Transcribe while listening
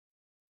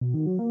I'm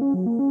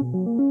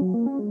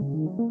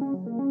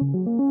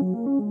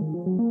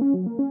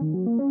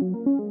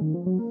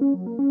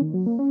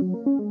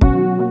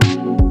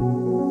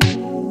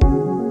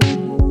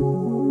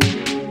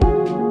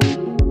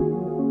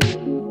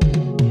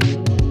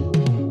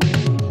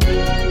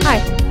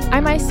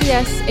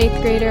ICS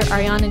 8th grader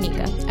Ariana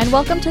Nika, and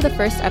welcome to the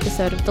first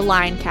episode of the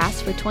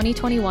Lioncast for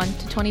 2021 to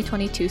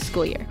 2022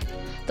 school year.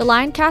 The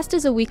Lioncast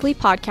is a weekly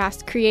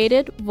podcast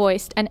created,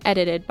 voiced, and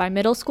edited by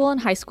middle school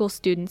and high school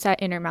students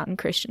at Intermountain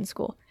Christian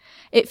School.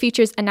 It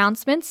features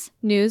announcements,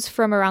 news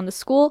from around the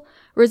school,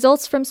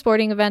 results from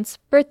sporting events,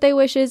 birthday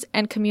wishes,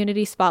 and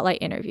community spotlight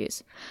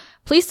interviews.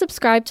 Please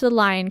subscribe to the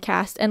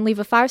Lioncast and leave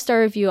a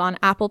 5-star review on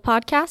Apple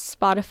Podcasts,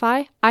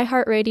 Spotify,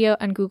 iHeartRadio,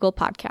 and Google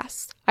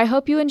Podcasts. I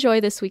hope you enjoy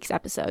this week's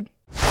episode.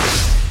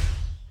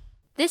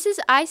 This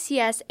is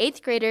ICS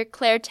 8th grader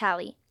Claire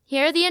Talley.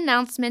 Here are the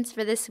announcements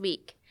for this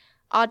week.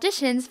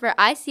 Auditions for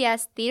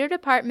ICS Theater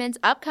Department's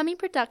upcoming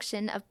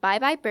production of Bye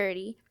Bye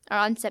Birdie are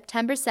on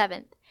September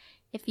 7th.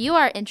 If you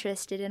are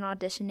interested in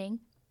auditioning,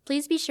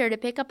 please be sure to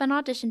pick up an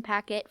audition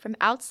packet from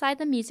outside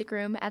the music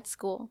room at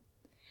school.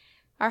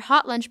 Our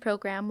Hot Lunch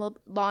program will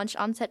launch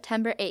on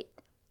September 8th.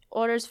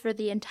 Orders for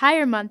the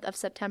entire month of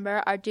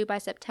September are due by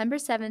September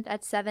 7th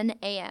at 7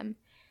 a.m.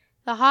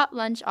 The hot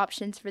lunch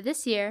options for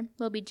this year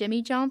will be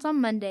Jimmy John's on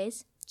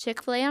Mondays,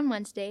 Chick-fil-A on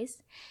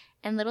Wednesdays,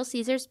 and Little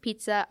Caesars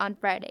Pizza on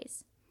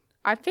Fridays.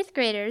 Our 5th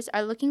graders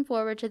are looking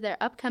forward to their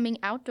upcoming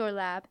outdoor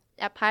lab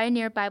at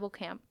Pioneer Bible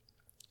Camp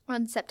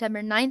on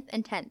September 9th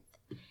and 10th.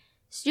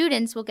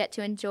 Students will get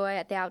to enjoy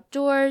the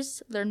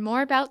outdoors, learn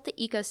more about the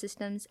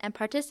ecosystems, and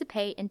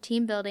participate in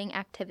team-building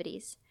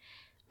activities.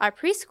 Our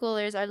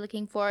preschoolers are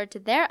looking forward to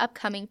their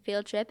upcoming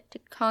field trip to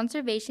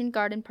Conservation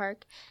Garden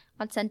Park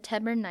on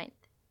September 9th.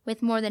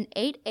 With more than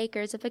 8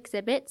 acres of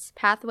exhibits,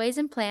 pathways,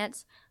 and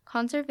plants,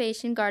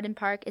 Conservation Garden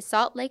Park is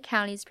Salt Lake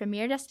County's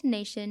premier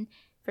destination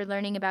for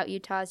learning about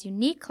Utah's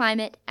unique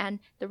climate and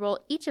the role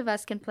each of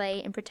us can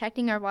play in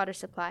protecting our water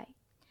supply.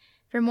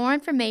 For more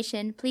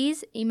information,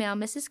 please email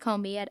Mrs.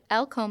 Combe at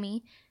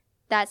lcombe,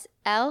 that's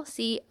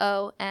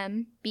LCOMBE,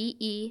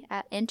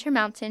 at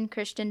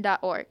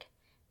intermountainchristian.org.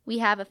 We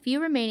have a few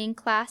remaining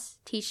class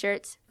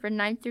t-shirts for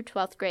 9th through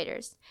 12th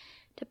graders.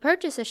 To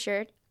purchase a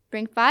shirt,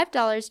 bring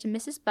 $5 to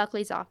Mrs.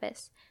 Buckley's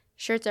office.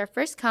 Shirts are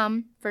first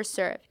come, first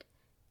served.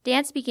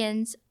 Dance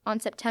begins on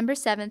September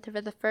 7th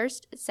for the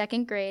 1st and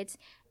 2nd grades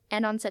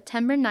and on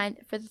September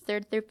 9th for the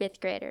 3rd through 5th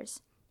graders.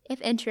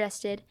 If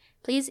interested,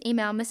 please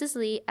email Mrs.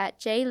 Lee at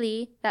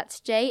jlee, that's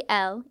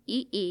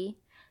JLEE,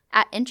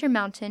 at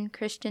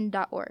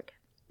intermountainchristian.org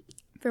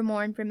for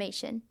more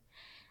information.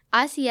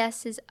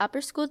 ICS's upper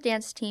school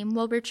dance team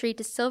will retreat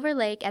to Silver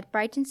Lake at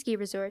Brighton Ski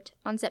Resort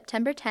on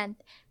September 10th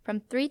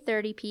from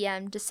 3:30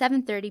 p.m. to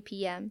 7:30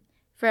 p.m.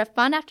 for a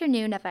fun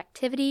afternoon of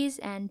activities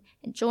and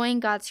enjoying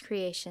God's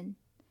creation.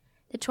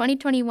 The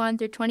 2021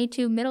 through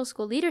 22 middle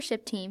school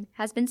leadership team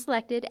has been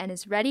selected and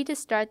is ready to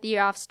start the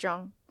year off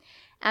strong.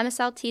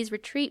 MSLT's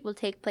retreat will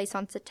take place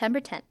on September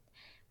 10th.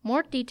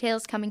 More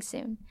details coming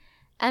soon.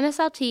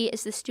 MSLT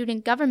is the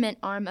student government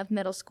arm of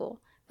middle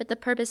school. With the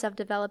purpose of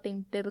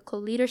developing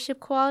biblical leadership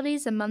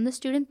qualities among the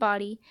student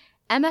body,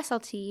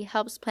 MSLT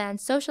helps plan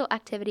social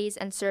activities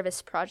and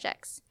service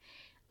projects.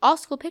 All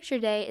School Picture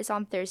Day is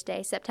on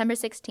Thursday, September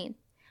 16th.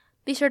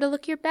 Be sure to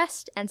look your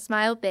best and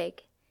smile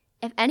big.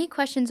 If any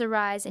questions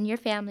arise in your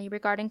family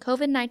regarding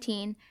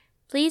COVID-19,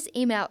 please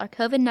email our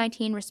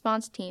COVID-19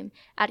 response team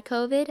at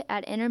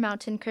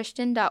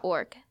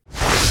covid@intermountainchristian.org.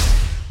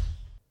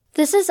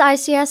 This is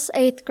ICS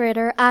 8th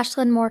grader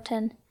Ashlyn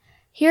Morton.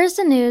 Here's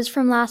the news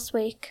from last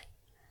week.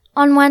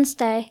 On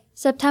Wednesday,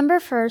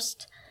 September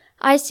 1st,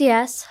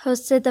 ICS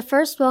hosted the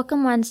first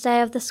Welcome Wednesday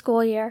of the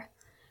school year.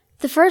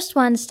 The first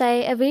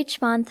Wednesday of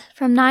each month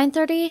from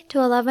 9:30 to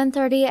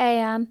 11:30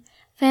 a.m.,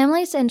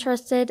 families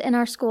interested in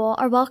our school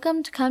are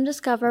welcome to come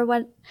discover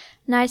what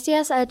an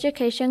ICS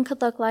education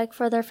could look like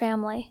for their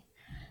family.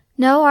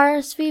 No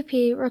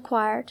RSVP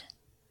required.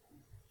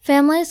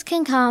 Families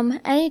can come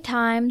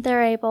anytime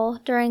they're able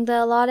during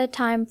the allotted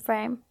time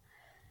frame.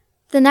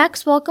 The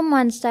next Welcome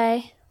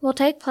Wednesday will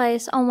take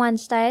place on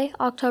Wednesday,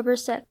 October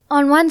 6th.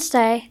 On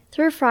Wednesday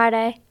through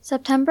Friday,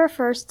 September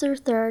 1st through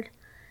 3rd,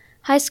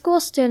 high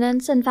school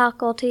students and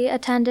faculty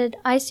attended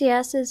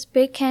ICS's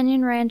Big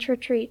Canyon Ranch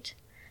retreat.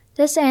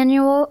 This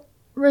annual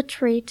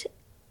retreat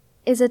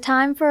is a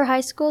time for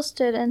high school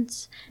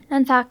students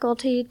and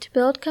faculty to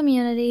build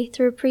community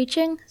through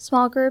preaching,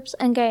 small groups,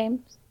 and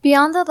games. Be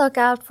on the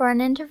lookout for an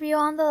interview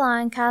on the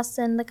Lioncast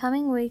in the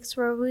coming weeks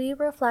where we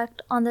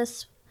reflect on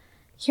this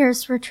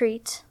year's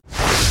retreat.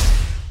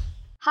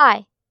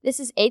 Hi, this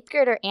is 8th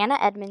grader Anna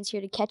Edmonds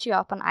here to catch you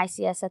up on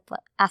ICS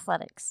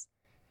athletics.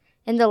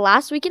 In the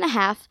last week and a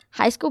half,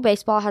 high school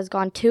baseball has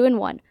gone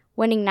 2-1,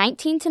 winning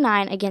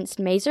 19-9 against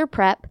Mazer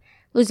Prep,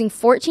 losing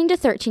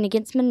 14-13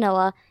 against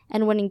Manila,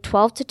 and winning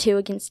 12-2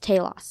 against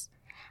Talos.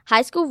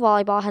 High school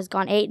volleyball has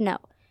gone 8-0,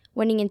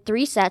 winning in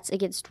 3 sets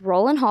against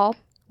Roland Hall,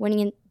 winning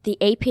in the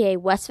APA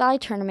West Valley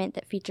tournament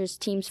that features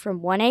teams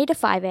from 1A to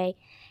 5A,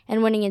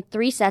 and winning in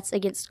 3 sets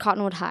against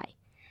Cottonwood High.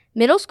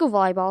 Middle school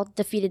volleyball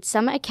defeated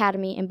Summit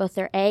Academy in both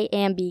their A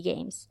and B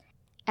games.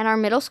 And our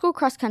middle school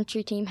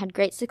cross-country team had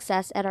great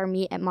success at our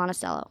meet at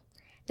Monticello.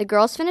 The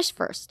girls finished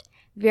first.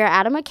 Vera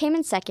Adama came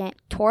in second,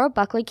 Tora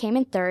Buckley came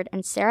in third,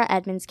 and Sarah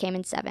Edmonds came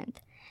in seventh.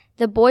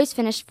 The boys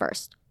finished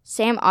first.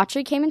 Sam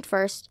Autry came in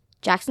first,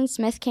 Jackson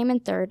Smith came in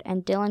third,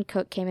 and Dylan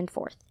Cook came in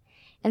fourth.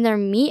 In their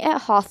meet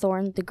at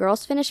Hawthorne, the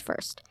girls finished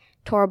first.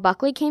 Tora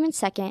Buckley came in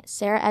second,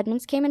 Sarah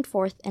Edmonds came in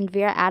fourth, and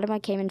Vera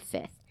Adama came in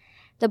fifth.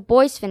 The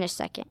boys finished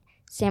second.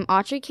 Sam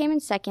Autry came in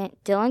second,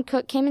 Dylan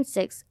Cook came in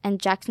sixth, and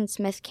Jackson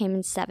Smith came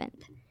in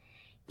seventh.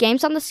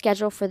 Games on the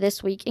schedule for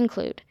this week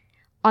include: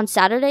 on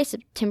Saturday,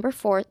 September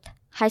 4th,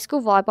 high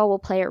school volleyball will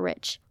play at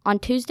Rich. On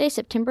Tuesday,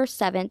 September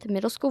 7th,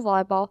 middle school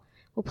volleyball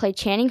will play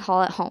Channing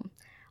Hall at home.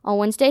 On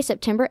Wednesday,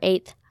 September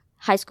 8th,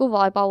 high school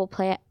volleyball will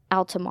play at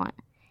Altamont.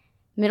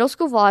 Middle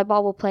school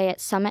volleyball will play at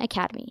Summit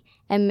Academy,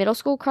 and middle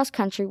school cross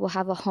country will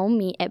have a home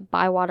meet at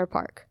Bywater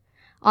Park.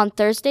 On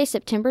Thursday,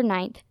 September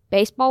 9th,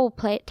 baseball will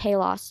play at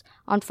Talos.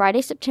 On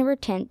Friday, September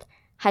 10th,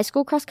 high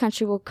school cross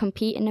country will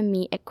compete in a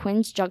meet at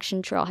Quinns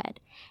Junction Trailhead,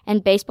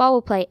 and baseball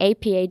will play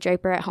APA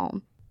Draper at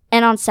home.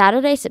 And on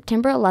Saturday,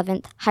 September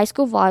 11th, high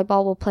school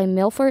volleyball will play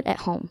Milford at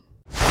home.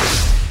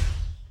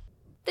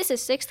 This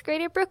is 6th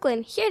grader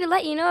Brooklyn, here to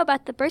let you know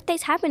about the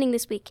birthdays happening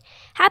this week.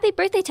 Happy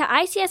birthday to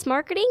ICS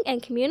Marketing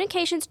and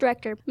Communications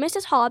Director,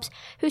 Mrs. Hobbs,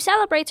 who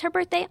celebrates her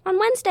birthday on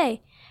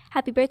Wednesday.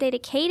 Happy birthday to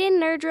Caden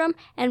Nerdrum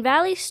and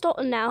Valley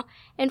Stoltenau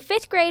in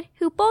 5th grade,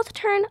 who both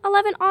turn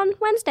 11 on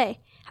Wednesday.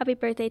 Happy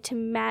birthday to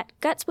Matt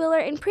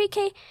Gutzwiller in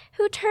pre-K,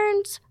 who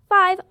turns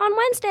 5 on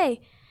Wednesday.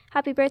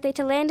 Happy birthday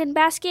to Landon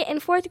Baskett in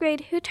 4th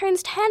grade, who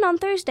turns 10 on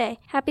Thursday.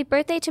 Happy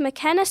birthday to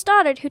McKenna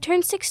Stoddard, who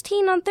turns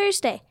 16 on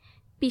Thursday.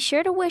 Be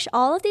sure to wish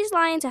all of these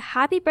Lions a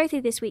happy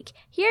birthday this week.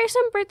 Here are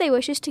some birthday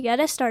wishes to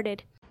get us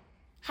started.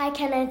 Hi,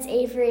 Kenna, it's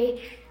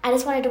Avery. I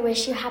just wanted to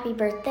wish you a happy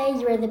birthday.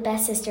 You are the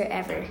best sister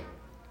ever.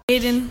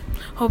 Aiden,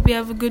 hope you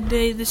have a good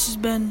day. This is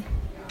Ben.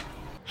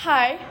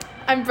 Hi,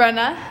 I'm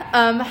Brenna.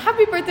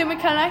 Happy birthday,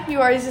 McKenna. You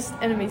are just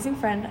an amazing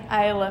friend.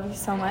 I love you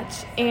so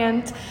much.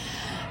 And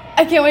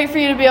I can't wait for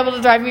you to be able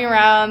to drive me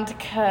around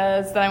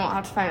because then I won't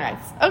have to find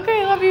rides.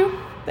 Okay, I love you.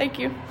 Thank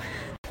you.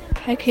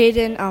 Hi,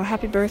 Caden.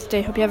 Happy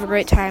birthday. Hope you have a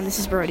great time. This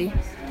is Brody.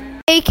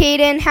 Hey,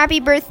 Caden. Happy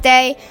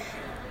birthday.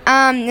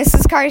 This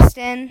is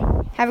Karsten.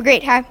 Have a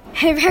great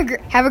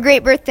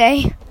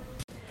birthday.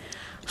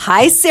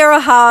 Hi, Sarah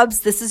Hobbs.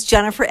 This is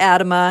Jennifer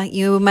Adama.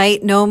 You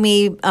might know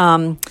me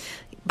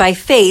by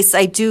face.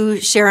 I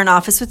do share an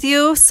office with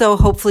you, so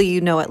hopefully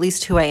you know at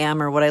least who I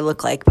am or what I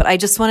look like. But I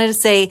just wanted to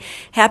say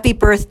happy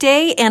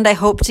birthday, and I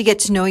hope to get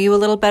to know you a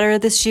little better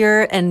this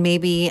year and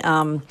maybe,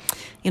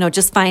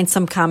 just find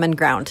some common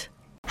ground.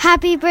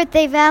 Happy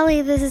birthday,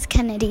 Valley. This is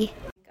Kennedy.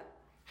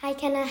 Hi,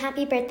 Kenna.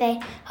 Happy birthday.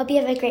 Hope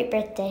you have a great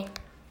birthday.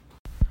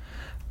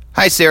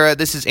 Hi, Sarah.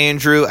 This is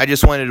Andrew. I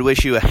just wanted to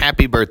wish you a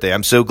happy birthday.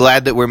 I'm so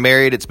glad that we're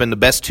married. It's been the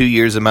best 2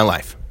 years of my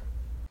life.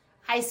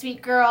 Hi,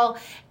 sweet girl.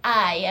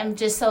 I am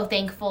just so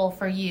thankful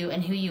for you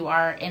and who you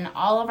are in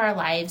all of our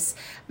lives.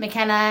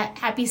 McKenna,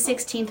 happy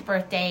 16th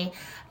birthday.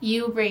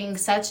 You bring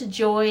such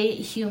joy,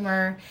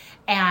 humor,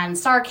 and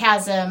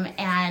sarcasm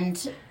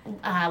and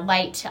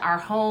light to our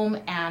home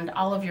and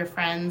all of your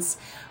friends.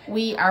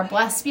 We are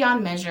blessed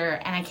beyond measure,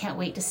 and I can't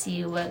wait to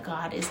see what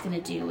God is going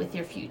to do with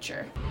your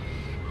future.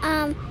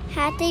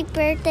 Happy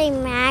birthday,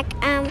 Mac.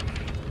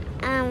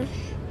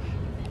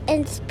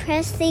 It's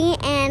Presley,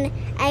 and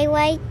I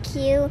like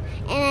you,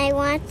 and I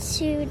want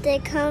to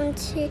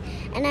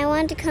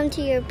come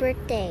to your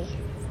birthday.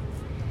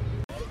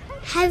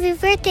 Happy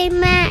birthday,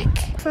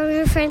 Mac, from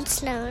your friend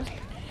Sloan.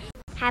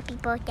 Happy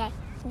birthday,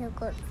 your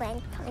good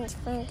friend,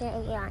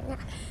 Ariana.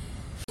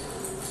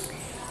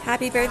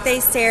 Happy birthday,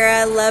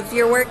 Sarah. Love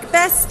your work,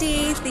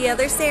 bestie. The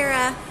other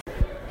Sarah.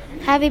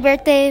 Happy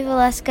birthday,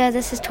 Valeska.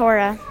 This is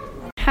Tora.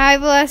 Hi,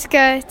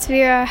 Valeska. It's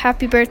Vera.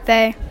 Happy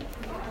birthday.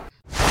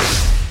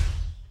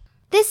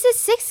 This is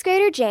 6th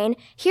grader Jane,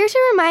 here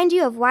to remind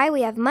you of why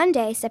we have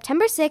Monday,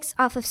 September 6th,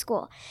 off of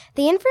school.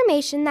 The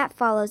information that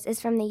follows is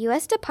from the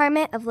U.S.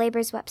 Department of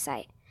Labor's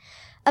website.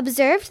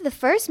 Observed the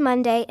first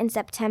Monday in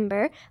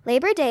September,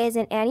 Labor Day is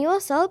an annual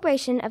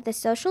celebration of the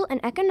social and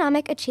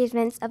economic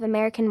achievements of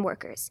American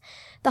workers.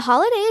 The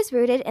holiday is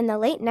rooted in the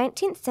late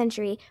 19th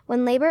century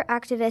when labor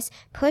activists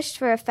pushed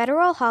for a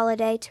federal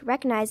holiday to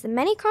recognize the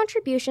many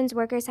contributions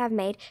workers have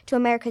made to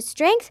America's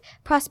strength,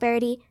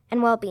 prosperity,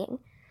 and well-being.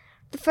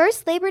 The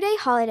first Labor Day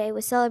holiday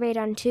was celebrated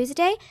on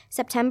Tuesday,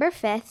 September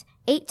 5th,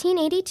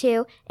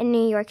 1882, in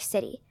New York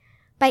City.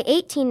 By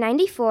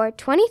 1894,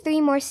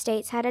 23 more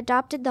states had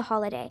adopted the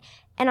holiday,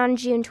 and on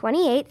June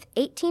 28,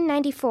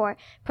 1894,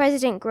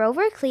 President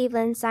Grover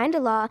Cleveland signed a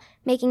law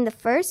making the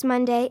first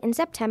Monday in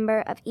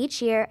September of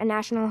each year a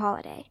national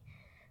holiday.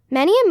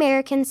 Many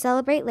Americans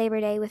celebrate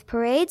Labor Day with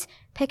parades,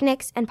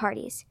 picnics, and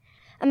parties.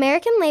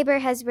 American labor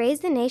has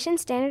raised the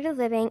nation's standard of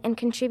living and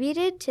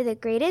contributed to the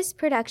greatest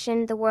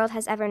production the world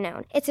has ever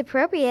known. It's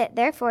appropriate,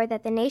 therefore,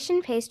 that the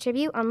nation pays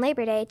tribute on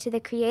Labor Day to the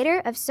creator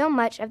of so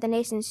much of the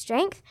nation's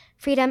strength,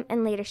 freedom,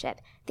 and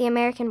leadership, the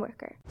American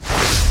worker.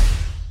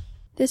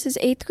 This is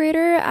 8th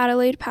grader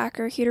Adelaide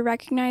Packer here to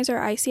recognize our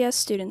ICS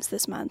students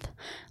this month.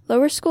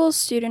 Lower School's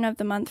Student of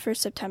the Month for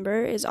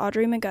September is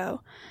Audrey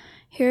McGough.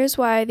 Here's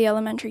why the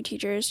elementary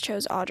teachers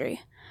chose Audrey.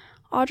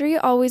 Audrey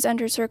always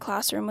enters her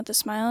classroom with a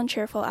smile and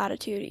cheerful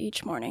attitude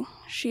each morning.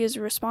 She is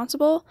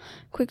responsible,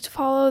 quick to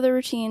follow the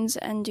routines,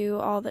 and do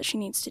all that she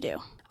needs to do.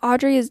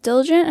 Audrey is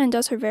diligent and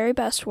does her very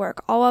best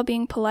work, all while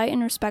being polite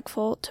and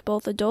respectful to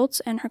both adults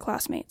and her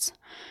classmates.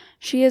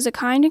 She is a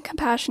kind and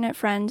compassionate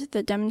friend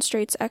that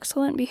demonstrates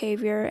excellent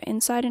behavior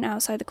inside and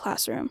outside the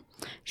classroom.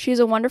 She is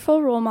a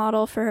wonderful role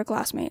model for her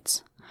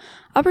classmates.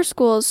 Upper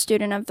School's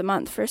Student of the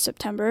Month for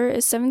September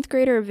is 7th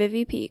grader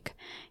Vivi Peak.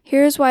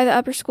 Here's why the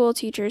upper school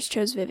teachers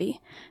chose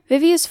Vivi.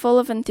 Vivi is full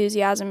of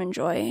enthusiasm and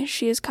joy.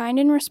 She is kind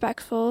and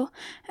respectful,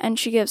 and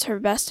she gives her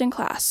best in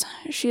class.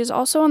 She is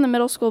also on the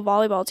middle school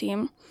volleyball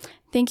team.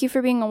 Thank you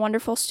for being a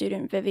wonderful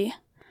student, Vivi.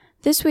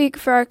 This week,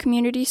 for our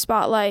community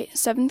spotlight,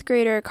 7th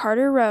grader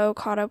Carter Rowe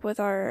caught up with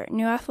our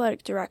new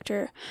athletic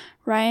director,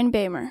 Ryan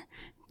Bamer,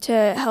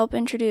 to help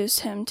introduce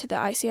him to the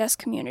ICS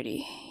community.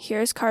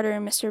 Here's Carter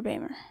and Mr.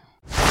 Bamer.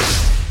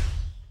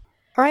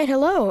 All right,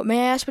 hello. May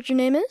I ask what your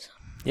name is?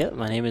 Yep,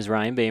 my name is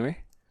Ryan Bamer.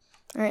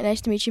 All right,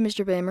 nice to meet you,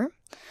 Mr. Bamer.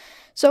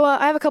 So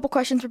I have a couple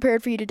questions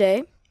prepared for you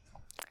today.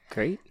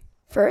 Great.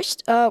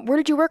 First, where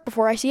did you work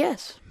before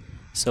ICS?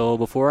 So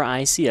before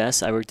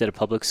ICS, I worked at a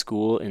public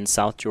school in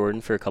South Jordan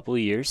for a couple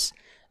of years.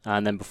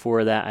 And then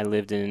before that, I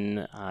lived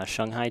in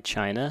Shanghai,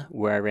 China,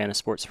 where I ran a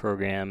sports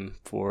program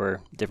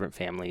for different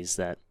families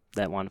that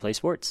want to play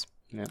sports.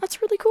 Yeah.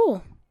 That's really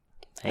cool.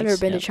 Thanks. I've never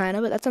been to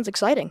China, but that sounds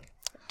exciting.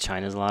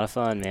 China's a lot of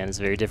fun, man. It's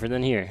very different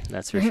than here,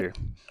 that's for sure.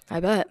 I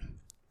bet.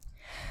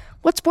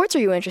 What sports are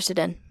you interested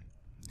in?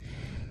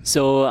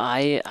 So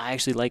I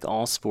actually like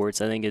all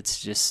sports. I think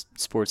it's just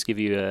sports give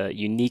you a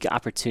unique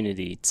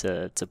opportunity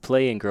to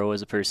play and grow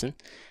as a person.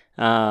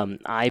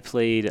 I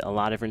played a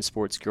lot of different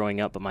sports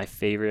growing up, but my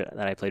favorite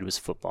that I played was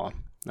football.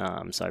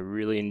 So I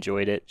really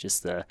enjoyed it.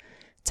 Just the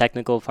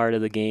technical part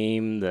of the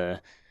game, the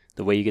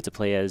way you get to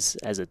play as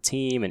a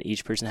team, and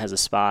each person has a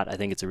spot. I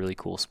think it's a really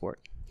cool sport.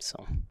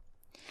 So.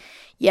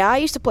 Yeah, I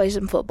used to play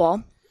some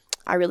football.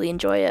 I really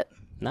enjoy it.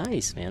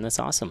 Nice, man. That's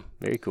awesome.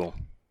 Very cool.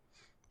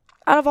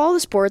 Out of all the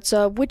sports,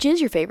 which is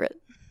your favorite?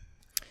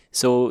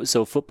 So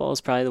football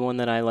is probably the one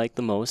that I like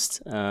the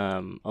most.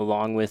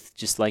 Along with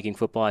just liking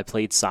football, I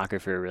played soccer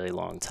for a really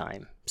long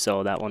time.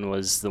 So that one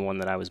was the one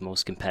that I was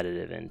most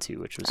competitive into,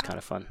 which was kind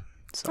of fun.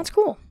 So. That's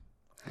cool.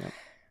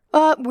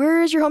 Yep.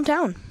 Where is your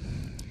hometown?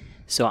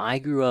 So I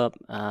grew up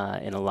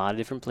in a lot of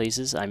different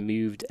places. I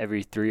moved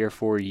every 3 or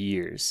 4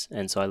 years,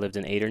 and so I lived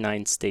in 8 or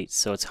 9 states.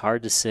 So it's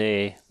hard to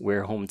say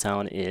where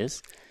hometown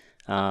is.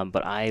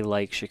 But I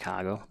like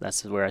Chicago.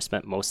 That's where I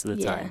spent most of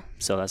the time.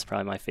 So that's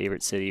probably my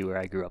favorite city where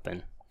I grew up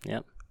in.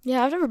 Yep.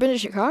 Yeah, I've never been to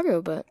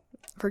Chicago, but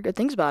I've heard good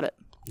things about it.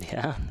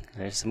 Yeah,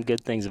 there's some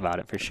good things about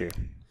it for sure.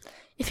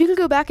 If you could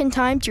go back in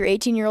time to your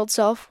 18-year-old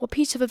self, what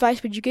piece of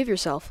advice would you give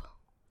yourself?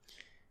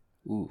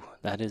 Ooh,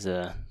 that is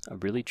a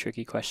really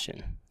tricky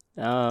question.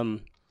 I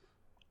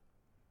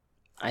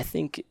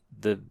think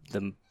the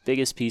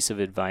biggest piece of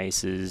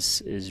advice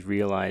is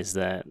realize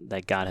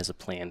that God has a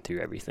plan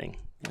through everything.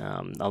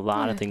 A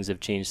lot of things have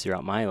changed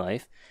throughout my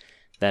life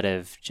that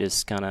have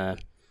just kind of,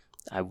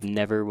 I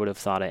never would have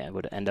thought I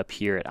would end up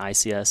here at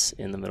ICS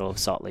in the middle of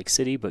Salt Lake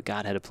City, but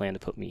God had a plan to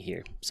put me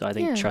here. So I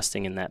think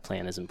trusting in that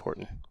plan is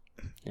important.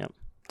 Yep.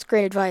 That's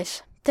great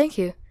advice. Thank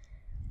you.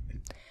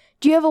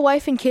 Do you have a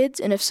wife and kids?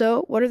 And if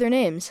so, what are their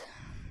names?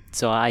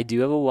 So I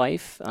do have a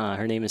wife.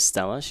 Her name is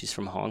Stella. She's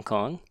from Hong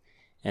Kong.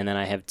 And then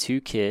I have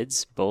 2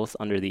 kids, both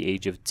under the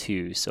age of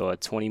 2. So a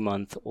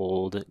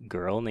 20-month-old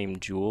girl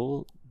named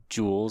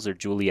Jules or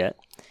Juliet,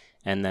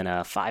 and then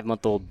a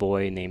 5-month-old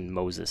boy named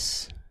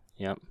Moses.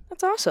 Yep.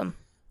 That's awesome.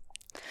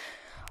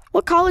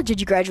 What college did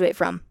you graduate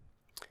from?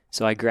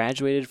 So I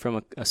graduated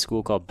from a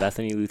school called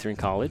Bethany Lutheran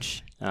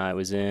College. I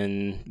was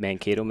in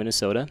Mankato,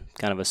 Minnesota,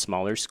 kind of a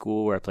smaller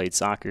school where I played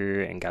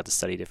soccer and got to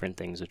study different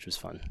things, which was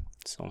fun.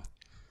 So.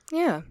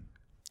 Yeah.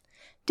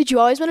 Did you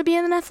always want to be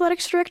an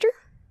athletics director?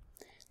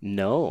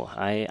 No,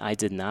 I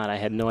did not. I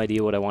had no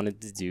idea what I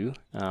wanted to do.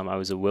 I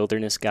was a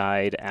wilderness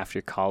guide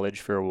after college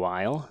for a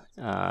while,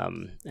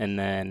 and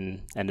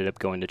then ended up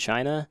going to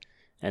China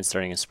and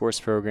starting a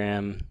sports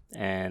program,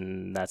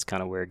 and that's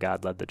kind of where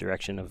God led the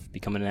direction of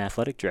becoming an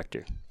athletic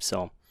director.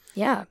 So.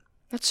 Yeah,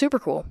 that's super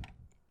cool.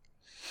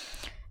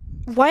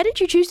 Why did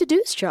you choose to do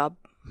this job?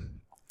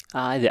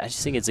 I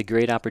just think it's a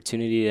great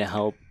opportunity to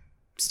help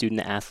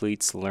student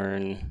athletes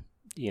learn,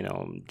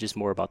 just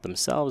more about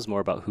themselves,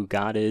 more about who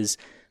God is,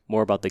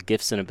 more about the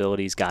gifts and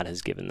abilities God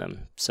has given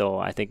them. So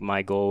I think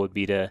my goal would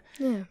be to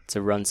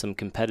run some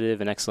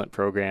competitive and excellent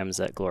programs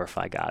that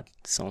glorify God.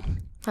 So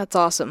that's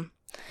awesome.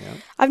 Yeah.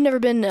 I've never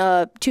been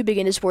too big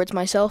into sports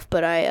myself,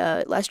 but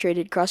I last year I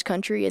did cross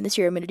country, and this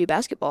year I'm going to do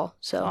basketball.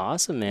 So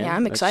awesome, man! Yeah,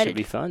 I'm excited. That should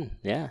be fun.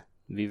 Yeah,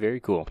 it'd be very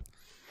cool.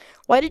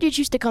 Why did you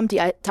choose to come to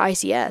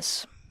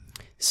ICS?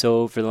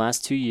 So for the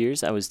last 2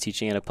 years, I was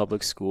teaching at a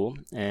public school,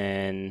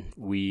 and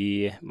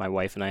my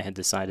wife and I had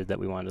decided that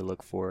we wanted to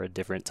look for a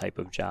different type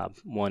of job,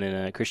 one in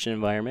a Christian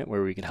environment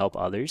where we could help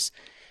others.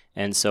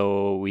 And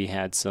so we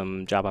had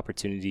some job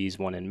opportunities,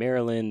 one in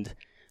Maryland,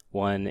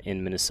 one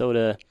in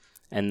Minnesota,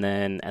 and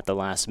then at the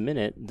last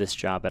minute, this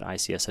job at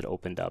ICS had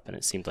opened up, and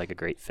it seemed like a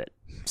great fit.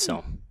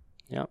 So,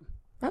 yeah.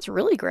 That's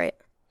really great.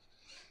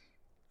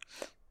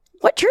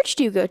 What church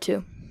do you go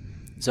to?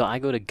 So I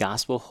go to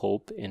Gospel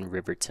Hope in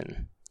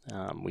Riverton.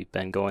 We've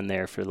been going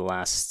there for the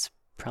last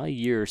probably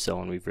year or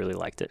so, and we've really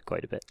liked it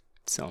quite a bit.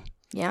 So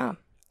yeah,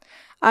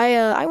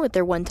 I went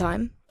there one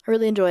time. I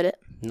really enjoyed it.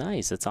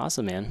 Nice. That's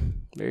awesome,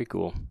 man. Very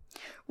cool.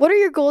 What are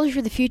your goals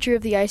for the future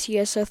of the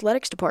ICS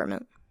athletics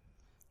department?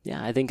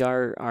 Yeah, I think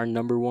our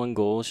number one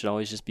goal should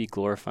always just be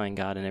glorifying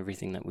God in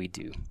everything that we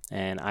do.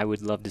 And I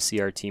would love to see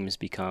our teams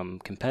become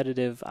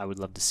competitive. I would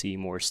love to see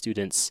more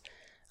students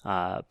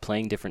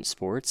playing different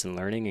sports and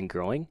learning and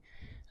growing.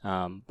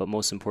 But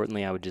most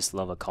importantly, I would just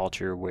love a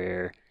culture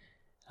where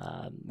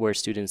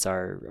students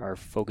are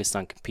focused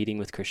on competing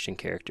with Christian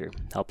character,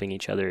 helping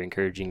each other,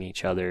 encouraging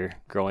each other,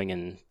 growing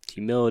in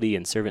humility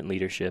and servant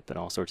leadership and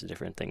all sorts of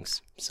different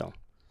things. So,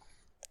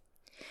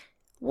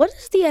 what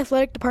does the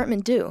athletic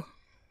department do?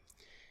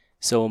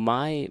 So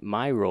my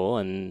role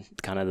and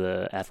kind of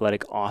the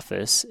athletic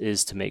office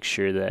is to make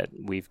sure that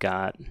we've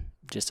got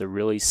just a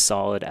really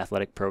solid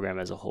athletic program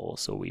as a whole.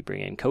 So we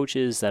bring in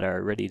coaches that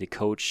are ready to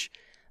coach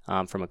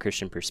from a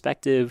Christian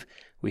perspective.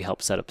 We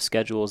help set up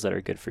schedules that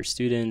are good for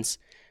students.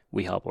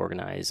 We help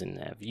organize and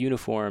have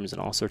uniforms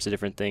and all sorts of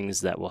different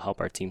things that will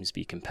help our teams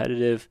be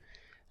competitive.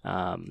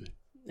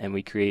 And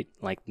we create,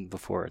 like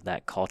before,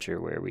 that culture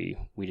where we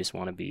just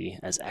want to be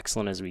as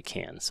excellent as we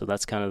can. So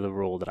that's kind of the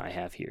role that I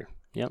have here.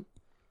 Yep.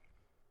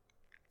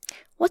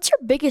 What's your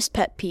biggest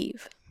pet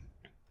peeve?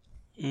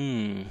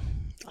 I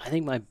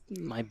think my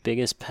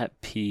biggest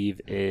pet peeve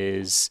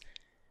is,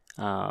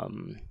 I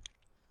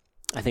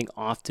think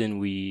often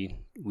we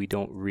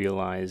don't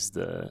realize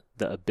the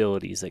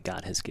abilities that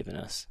God has given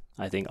us.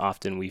 I think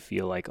often we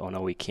feel like, oh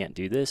no, we can't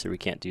do this or we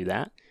can't do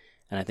that.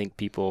 And I think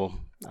people,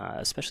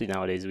 especially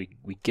nowadays,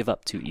 we give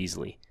up too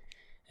easily.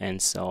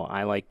 And so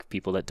I like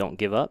people that don't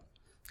give up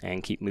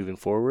and keep moving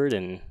forward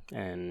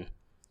and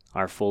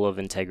are full of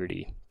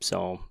integrity.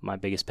 So my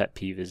biggest pet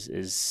peeve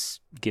is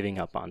giving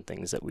up on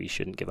things that we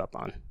shouldn't give up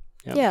on.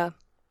 Yep. Yeah.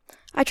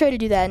 I try to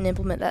do that and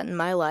implement that in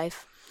my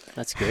life.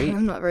 That's great.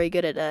 I'm not very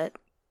good at that.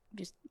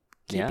 Just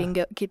keeping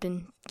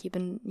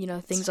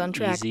things on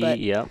track. Easy, but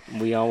yep.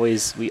 We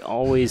always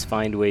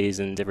find ways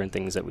and different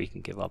things that we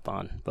can give up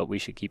on, but we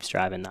should keep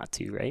striving not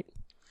to, right?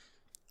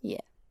 Yeah.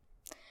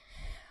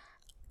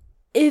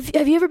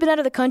 Have you ever been out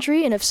of the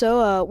country, and if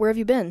so, where have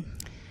you been?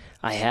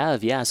 I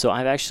have, yeah. So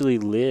I've actually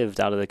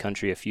lived out of the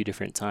country a few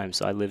different times.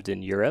 So I lived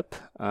in Europe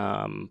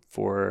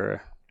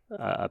for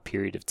a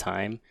period of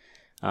time.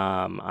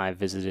 I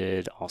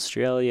visited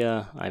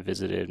Australia. I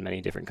visited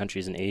many different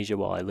countries in Asia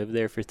while I lived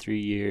there for 3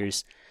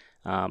 years.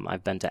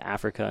 I've been to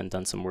Africa and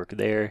done some work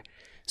there.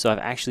 So I've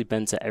actually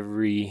been to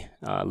every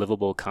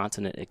livable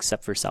continent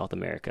except for South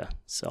America.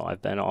 So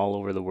I've been all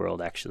over the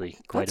world, actually,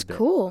 quite a bit. That's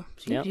cool.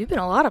 So you've been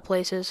a lot of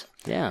places.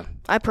 Yeah.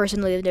 I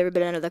personally have never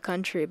been out of the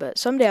country, but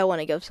someday I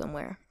want to go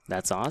somewhere.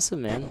 That's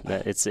awesome, man.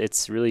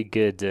 It's really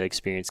good to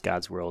experience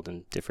God's world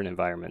in different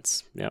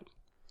environments. Yep.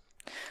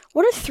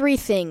 What are 3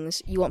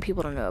 things you want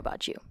people to know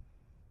about you?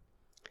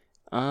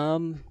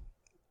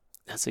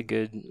 That's a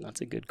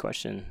good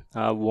question.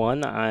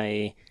 One,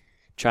 I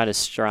try to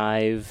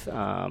strive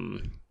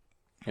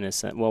in a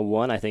sense. Well,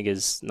 one I think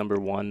is number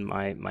one.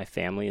 My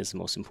family is the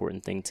most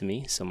important thing to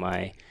me. So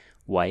my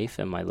wife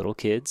and my little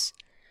kids.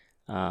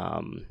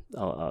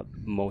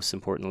 Most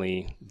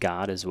importantly,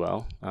 God as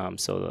well.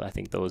 So I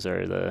think those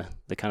are the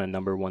kind of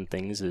number one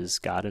things is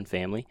God and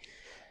family.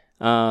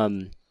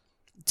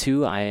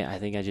 2, I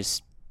think I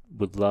just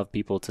would love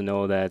people to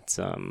know that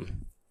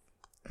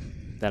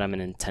that I'm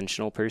an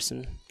intentional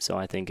person. So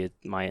I think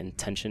my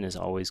intention is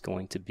always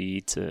going to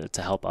be to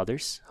help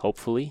others,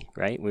 hopefully,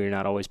 right? We're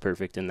not always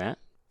perfect in that.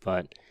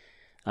 But,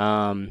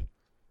 and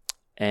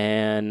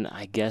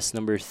I guess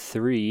number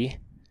 3,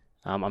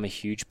 I'm a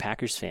huge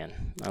Packers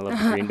fan. I love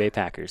the Green Bay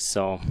Packers.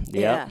 So,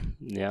 yeah,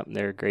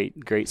 they're a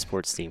great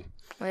sports team.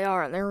 They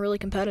are, and they're really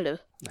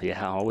competitive.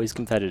 Yeah, always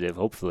competitive.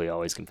 Hopefully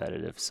always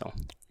competitive. So,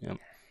 yeah.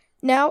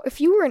 Now, if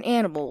you were an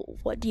animal,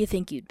 what do you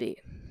think you'd be?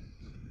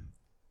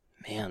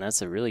 Man,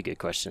 that's a really good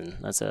question.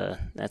 That's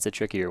a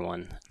trickier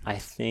one. I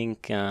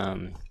think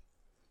if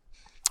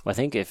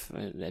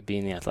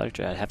being the athletic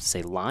director, I'd have to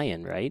say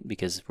lion, right?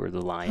 Because we're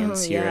the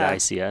Lions here at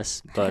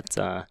ICS.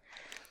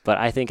 But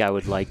I think I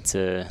would like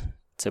to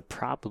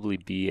probably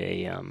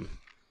be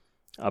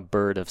a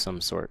bird of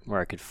some sort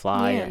where I could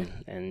fly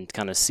and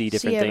kind of see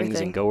different things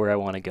and go where I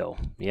want to go.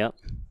 Yep.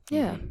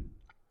 Yeah. Mm-hmm.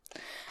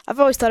 I've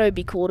always thought it would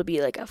be cool to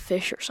be like a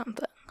fish or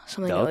something.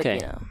 Something okay.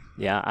 Like,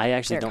 yeah, I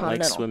actually don't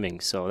like swimming,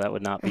 so that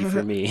would not be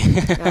for me.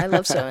 Yeah, I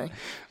love swimming.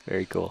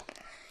 Very cool.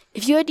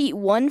 If you had to eat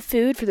one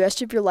food for the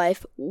rest of your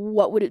life,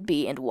 what would it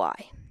be and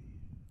why?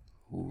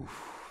 Ooh,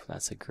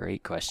 that's a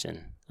great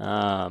question.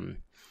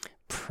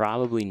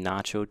 probably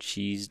nacho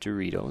cheese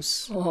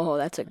Doritos. Oh,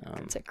 that's a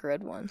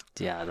good one.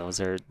 Yeah,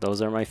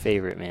 those are my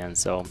favorite, man.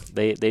 So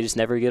they just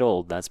never get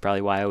old. That's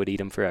probably why I would eat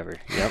them forever.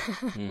 Yep.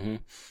 Mm-hmm.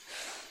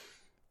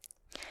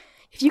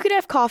 If you could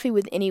have coffee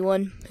with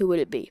anyone, who would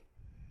it be?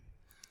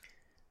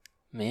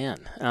 Man,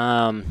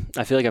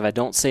 I feel like if I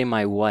don't say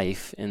my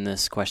wife in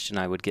this question,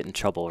 I would get in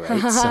trouble, right?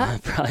 So I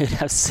probably would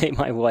have to say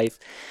my wife.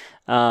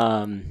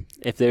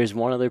 If there's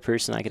one other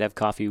person I could have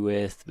coffee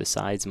with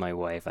besides my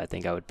wife, I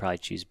think I would probably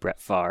choose Brett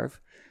Favre,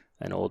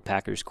 an old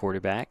Packers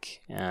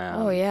quarterback.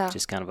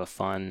 Just kind of a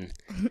fun,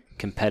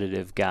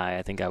 competitive guy.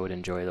 I think I would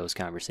enjoy those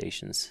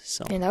conversations.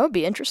 So, and that would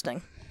be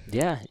interesting.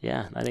 Yeah,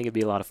 I think it'd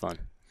be a lot of fun.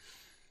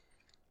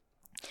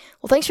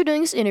 Well, thanks for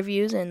doing this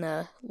interviews,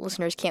 and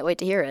listeners can't wait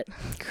to hear it.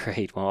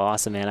 Great. Well,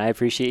 awesome, man. I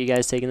appreciate you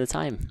guys taking the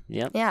time.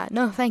 Yep. Yeah,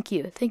 no, thank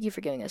you. Thank you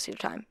for giving us your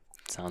time.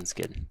 Sounds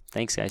good.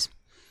 Thanks, guys.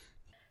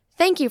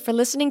 Thank you for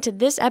listening to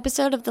this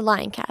episode of the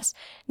Lioncast.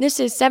 This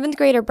is 7th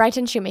grader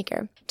Brighton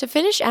Shoemaker. To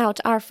finish out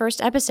our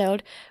first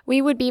episode,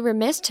 we would be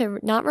remiss to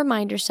not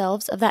remind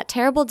ourselves of that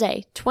terrible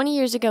day 20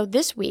 years ago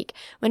this week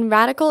when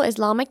radical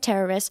Islamic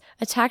terrorists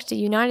attacked the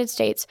United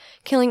States,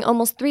 killing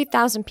almost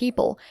 3,000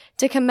 people.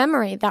 To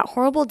commemorate that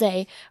horrible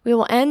day, we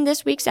will end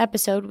this week's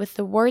episode with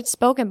the words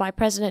spoken by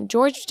President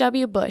George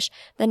W. Bush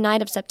the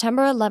night of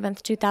September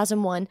 11th,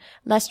 2001,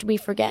 lest we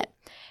forget.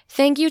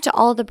 Thank you to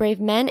all the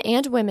brave men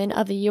and women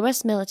of the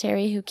U.S.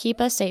 military who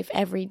keep us safe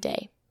every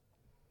day.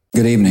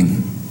 Good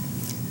evening.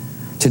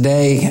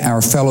 Today,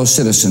 our fellow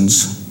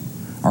citizens,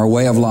 our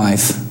way of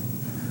life,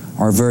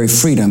 our very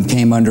freedom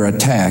came under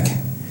attack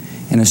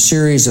in a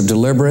series of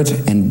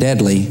deliberate and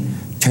deadly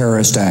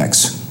terrorist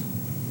acts.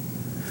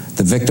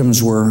 The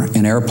victims were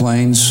in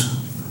airplanes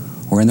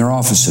or in their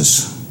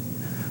offices,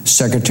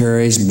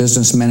 secretaries,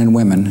 businessmen and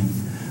women,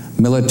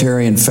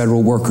 military and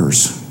federal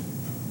workers,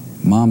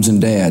 moms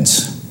and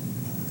dads,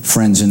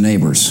 friends and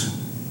neighbors.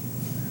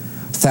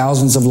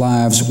 Thousands of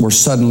lives were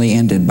suddenly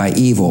ended by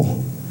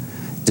evil,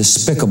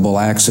 despicable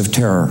acts of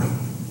terror.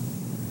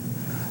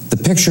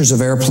 The pictures of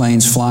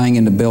airplanes flying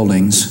into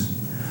buildings,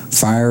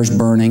 fires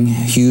burning,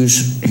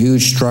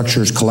 huge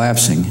structures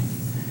collapsing,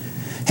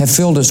 have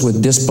filled us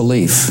with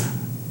disbelief,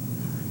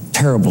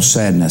 terrible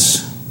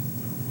sadness,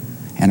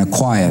 and a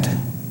quiet,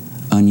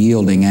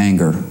 unyielding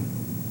anger.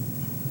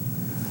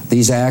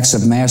 These acts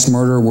of mass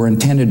murder were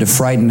intended to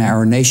frighten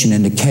our nation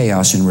into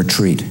chaos and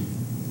retreat.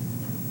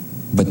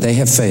 But they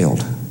have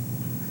failed.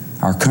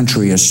 Our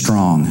country is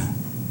strong.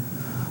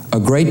 A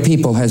great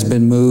people has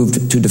been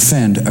moved to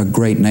defend a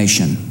great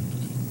nation.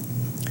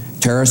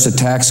 Terrorist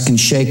attacks can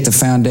shake the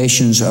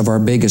foundations of our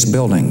biggest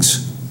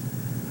buildings,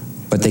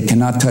 but they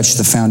cannot touch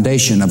the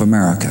foundation of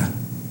America.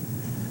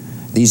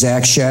 These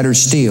acts shattered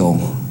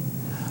steel,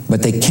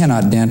 but they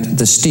cannot dent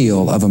the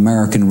steel of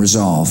American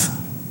resolve.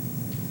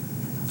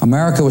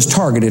 America was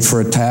targeted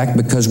for attack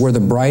because we're the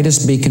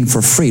brightest beacon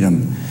for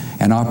freedom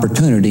and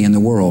opportunity in the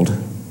world,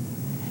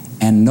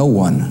 and no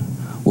one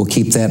will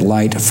keep that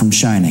light from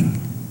shining.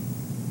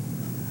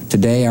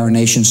 Today, our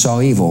nation saw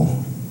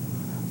evil,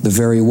 the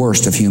very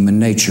worst of human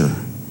nature,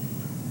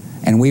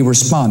 and we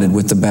responded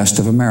with the best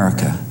of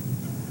America,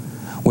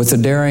 with the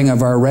daring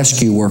of our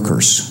rescue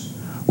workers,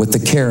 with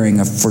the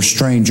caring for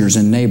strangers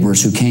and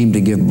neighbors who came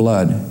to give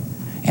blood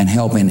and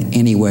help in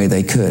any way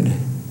they could.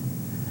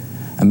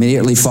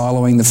 Immediately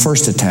following the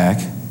first attack,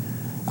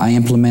 I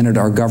implemented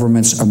our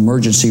government's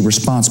emergency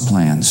response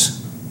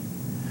plans.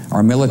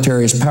 Our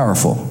military is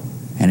powerful,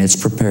 and it's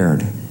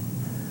prepared.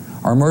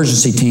 Our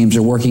emergency teams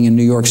are working in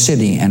New York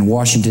City and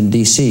Washington,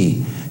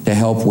 D.C. to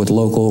help with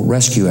local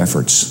rescue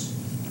efforts.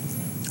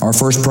 Our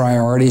first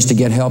priority is to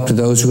get help to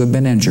those who have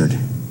been injured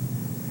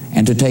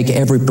and to take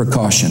every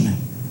precaution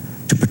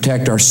to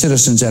protect our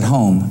citizens at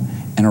home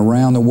and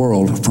around the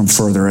world from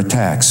further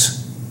attacks.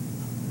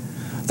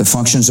 The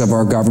functions of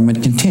our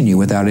government continue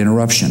without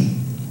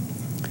interruption.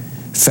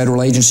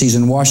 Federal agencies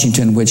in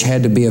Washington, which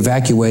had to be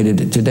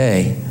evacuated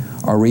today,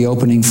 are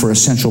reopening for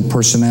essential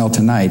personnel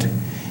tonight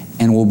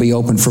and will be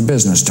open for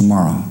business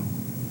tomorrow.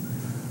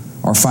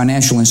 Our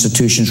financial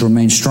institutions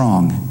remain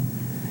strong,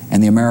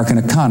 and the American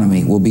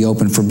economy will be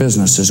open for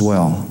business as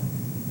well.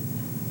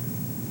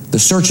 The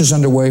search is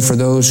underway for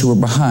those who are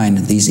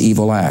behind these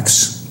evil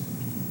acts.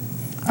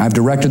 I've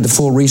directed the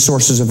full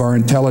resources of our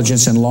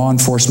intelligence and law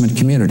enforcement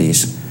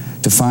communities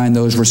to find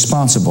those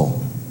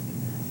responsible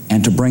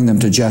and to bring them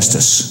to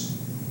justice.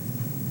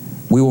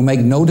 We will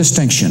make no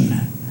distinction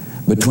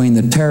between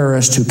the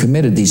terrorists who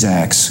committed these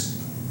acts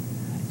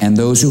and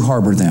those who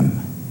harbor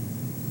them.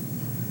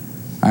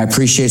 I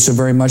appreciate so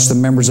very much the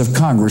members of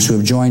Congress who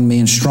have joined me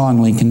in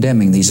strongly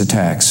condemning these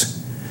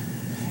attacks.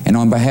 And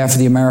on behalf of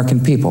the American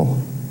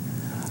people,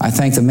 I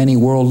thank the many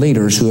world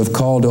leaders who have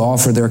called to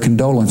offer their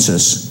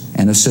condolences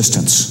and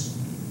assistance.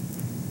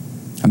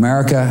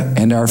 America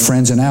and our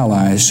friends and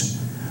allies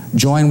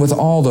join with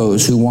all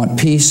those who want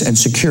peace and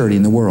security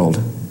in the world,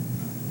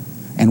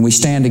 and we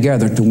stand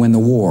together to win the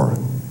war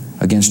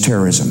against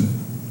terrorism.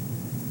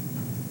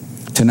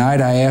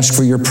 Tonight I ask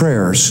for your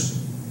prayers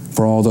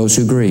for all those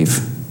who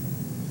grieve,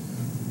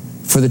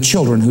 for the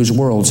children whose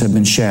worlds have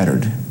been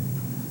shattered,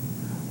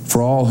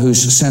 for all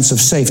whose sense of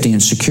safety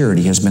and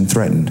security has been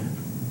threatened.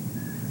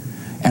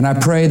 And I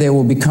pray they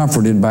will be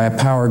comforted by a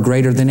power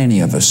greater than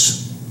any of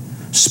us,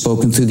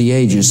 spoken through the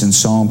ages in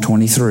Psalm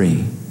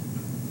 23.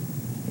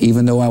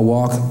 Even though I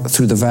walk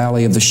through the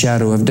valley of the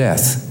shadow of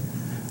death,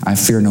 I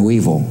fear no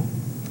evil,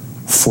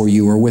 for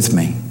you are with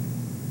me.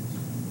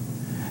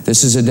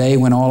 This is a day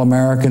when all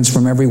Americans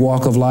from every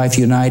walk of life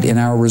unite in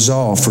our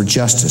resolve for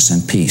justice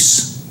and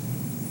peace.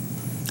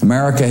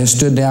 America has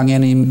stood down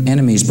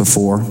enemies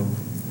before,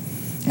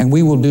 and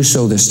we will do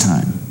so this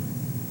time.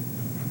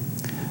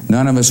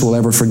 None of us will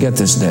ever forget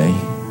this day,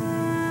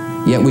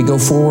 yet we go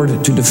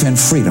forward to defend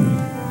freedom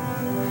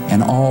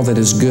and all that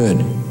is good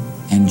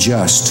and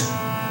just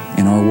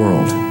in our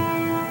world.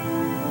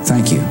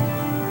 Thank you.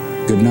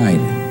 Good night,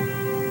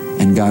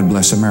 and God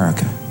bless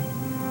America.